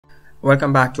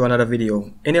Welcome back to another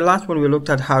video. In the last one we looked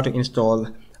at how to install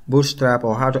Bootstrap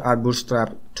or how to add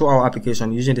Bootstrap to our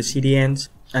application using the CDNs,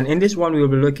 and in this one we will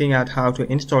be looking at how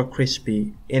to install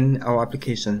Krispies in our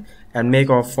application and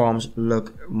make our forms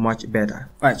look much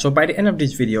better. Alright, so by the end of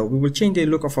this video we will change the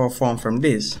look of our form from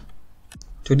this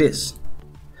to this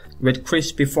with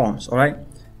Krispies forms. Alright,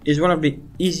 it's one of the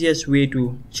easiest way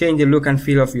to change the look and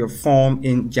feel of your form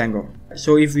in Django.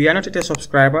 So if you are not yet a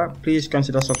subscriber, please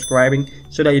consider subscribing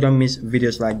so that you don't miss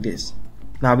videos like this.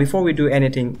 Now before we do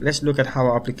anything, let's look at how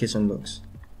our application looks.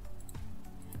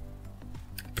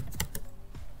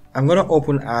 I'm going to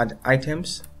open add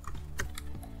items.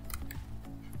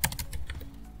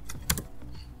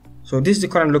 So this is the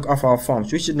current look of our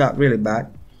forms, which is not really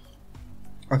bad.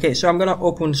 Okay, so I'm going to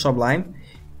open Sublime.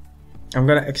 I'm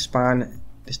going to expand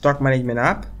the stock management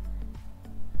app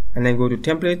and then go to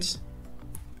templates.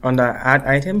 Under add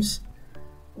items,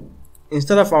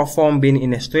 instead of our form being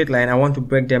in a straight line, I want to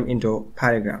break them into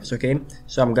paragraphs. Okay,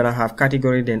 so I'm gonna have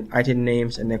category, then item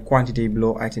names, and then quantity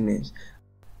below item names.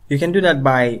 You can do that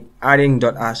by adding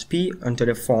 .asp onto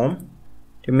the form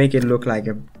to make it look like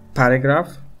a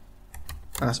paragraph.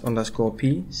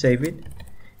 as_p, save it,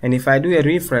 and if I do a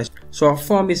refresh, so our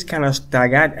form is kind of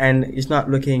staggered and it's not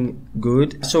looking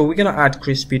good. So we're gonna add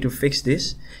Krispies to fix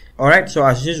this. Alright, so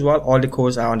as usual, all the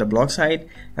codes are on the blog side,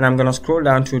 and I'm gonna scroll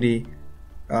down to the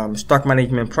stock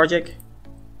management project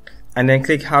and then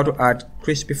click how to add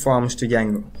Krispies forms to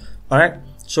Django. Alright,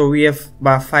 so we have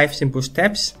about 5 simple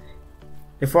steps.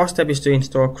 The first step is to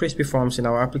install Krispies forms in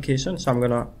our application, so I'm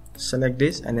gonna select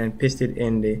this and then paste it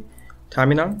in the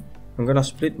terminal. I'm gonna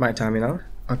split my terminal.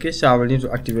 Okay, so I will need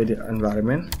to activate the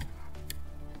environment.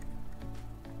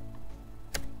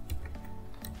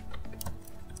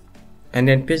 And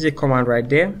then paste the command right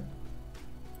there.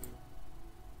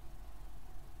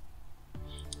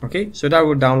 Okay, so that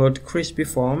will download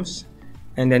Krispies forms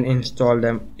and then install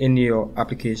them in your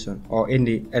application or in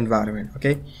the environment.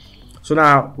 Okay, so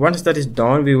now once that is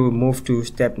done, we will move to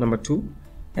step number 2,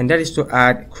 and that is to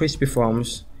add Krispies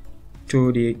forms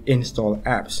to the install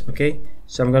apps. Okay,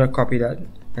 so I'm gonna copy that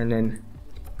and then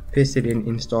paste it in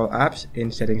install apps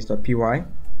in settings.py.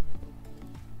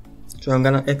 So I'm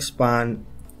gonna expand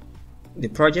the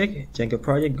project, Django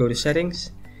project, go to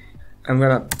settings. I'm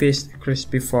gonna paste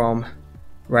Krispies form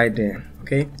right there.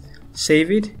 Okay,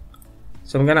 save it.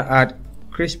 So I'm gonna add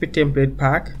Krispies template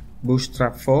pack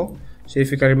Bootstrap 4. So if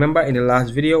you can remember, in the last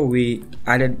video we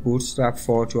added Bootstrap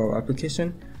 4 to our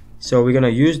application, so we're gonna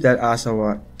use that as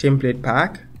our template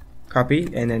pack. Copy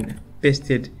and then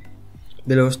paste it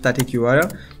below static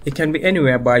URL. It can be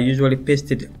anywhere, but I usually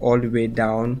paste it all the way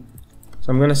down.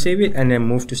 So I'm gonna save it and then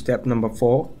move to step number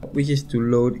 4, which is to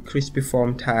load Krispies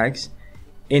form tags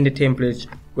in the template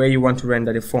where you want to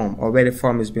render the form or where the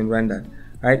form is being rendered.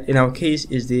 Right, in our case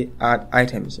is the add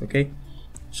items. Okay,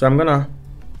 so I'm gonna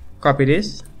copy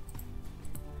this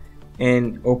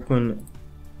and open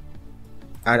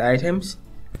add items.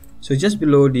 So just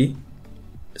below the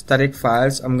static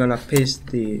files, I'm gonna paste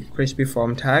the Krispies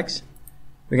form tags.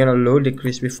 We're gonna load the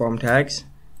Krispies form tags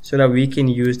so that we can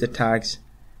use the tags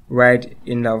right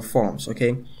in our forms.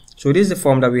 Okay, so this is the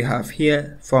form that we have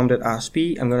here, form.asp.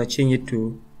 I'm going to change it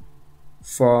to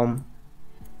form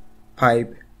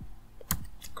pipe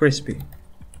Krispies.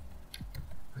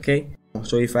 Okay,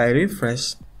 so if I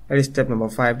refresh, that is step number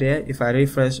 5 there. If I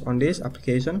refresh on this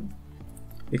application,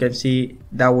 you can see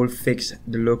that will fix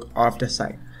the look of the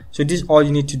site. So this is all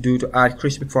you need to do to add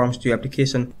Krispies forms to your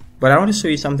application. But I want to show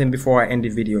you something before I end the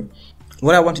video.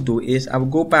 What I want to do is I will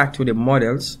go back to the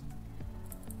models.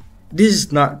 This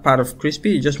is not part of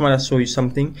Krispies, you just want to show you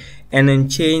something, and then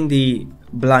change the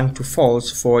blank to false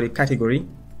for the category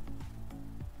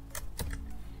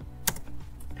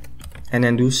and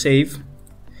then do save.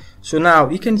 So now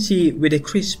you can see with the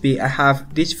Krispies I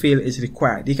have this field is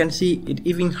required. You can see it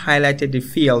even highlighted the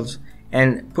fields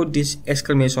and put this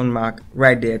exclamation mark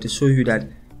right there to show you that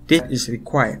this is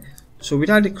required. So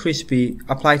without the Krispies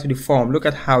applied to the form, look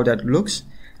at how that looks.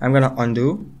 I'm gonna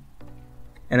undo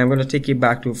and I'm going to take it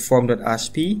back to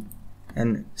form.asp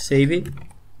and save it,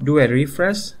 do a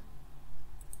refresh.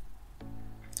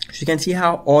 So you can see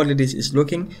how all of this is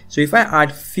looking. So if I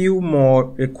add few more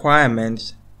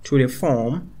requirements to the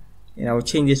form, and I will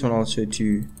change this one also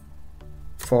to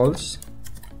false,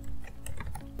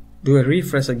 do a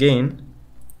refresh again,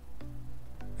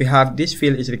 we have this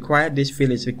field is required, this field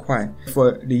is required.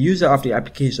 For the user of the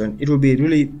application, it will be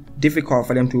really difficult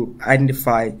for them to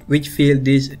identify which field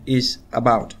this is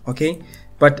about. Okay,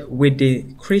 but with the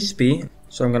Krispies,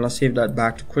 so I'm gonna save that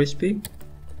back to Krispies.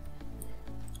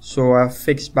 So I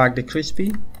fixed back the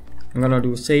Krispies. I'm gonna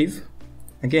do save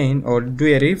again or do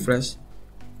a refresh.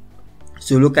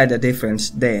 So look at the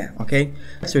difference there. Okay,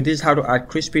 so this is how to add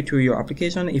Krispy to your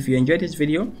application. If you enjoyed this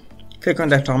video, click on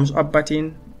the thumbs up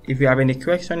button. If you have any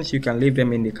questions, you can leave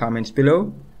them in the comments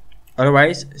below.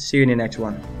 Otherwise, see you in the next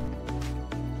one.